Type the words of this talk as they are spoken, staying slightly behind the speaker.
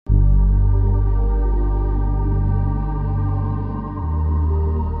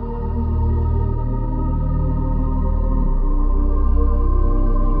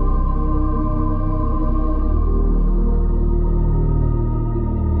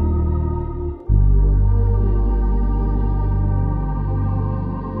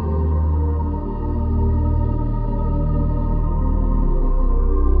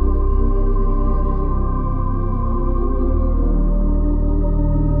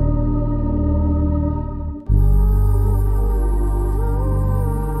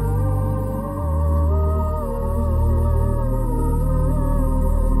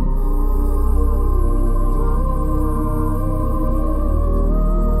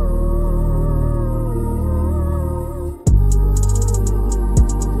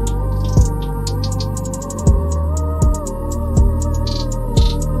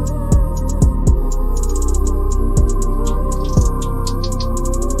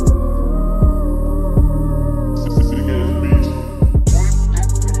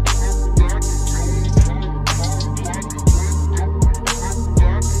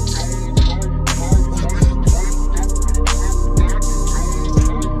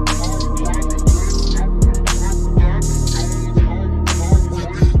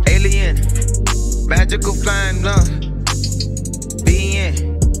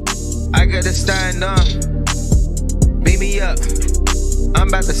said it's time on. Beat me up, I'm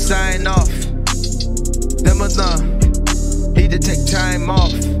about to sign off. Them was need to take time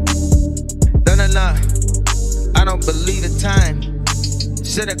off. Nah, I don't believe the time.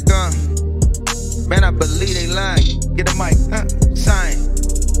 Should've gone. Man, I believe they lying. Get a mic, sign.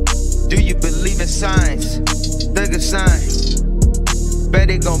 Do you believe in signs? Look at signs. Bet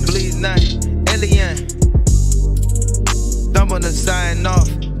they gon' bleed nothing. Alien. Dumb on the sign off.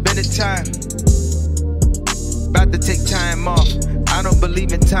 Been the time. About to take time off. I don't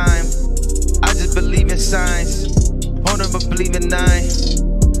believe in time. I just believe in signs. Hold on, but believe in nine.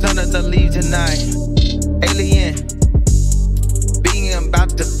 Son of the leave tonight. Alien. Being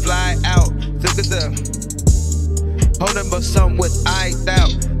about to fly out. Look at them. Hold on, but some with eyes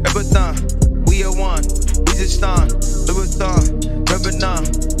out. Everything. We are one. We just on. Louis Vuitton. Never none.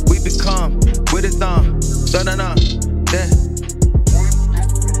 We become. With it on. Da-da-da. Yeah.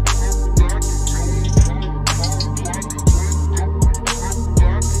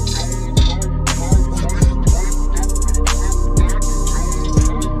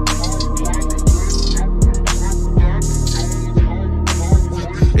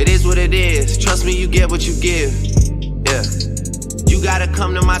 It is what it is, trust me, you get what you give. Yeah, you gotta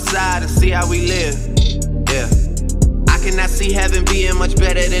come to my side and see how we live. Yeah, I cannot see heaven being much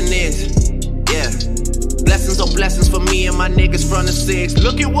better than this. Yeah, blessings on blessings for me and my niggas from the 6.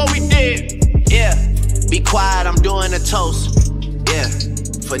 Look at what we did. Yeah, be quiet, I'm doing a toast. Yeah,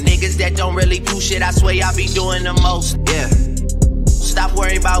 for niggas that don't really do shit, I swear I be doing the most. Yeah, stop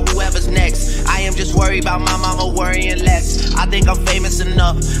worrying about whoever's next. I am just worried about my mama worrying less. I think I'm famous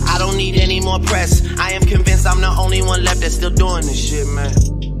enough, I don't need any more press. I am convinced I'm the only one left that's still doing this shit, man.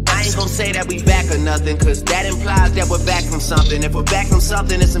 I ain't gon' say that we back or nothing, cause that implies that we're back from something. If we're back from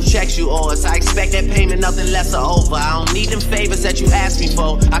something, it's some checks you owe us. I expect that payment, nothing less or over. I don't need them favors that you ask me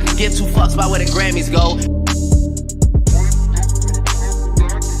for. I could give two fucks about where the Grammys go.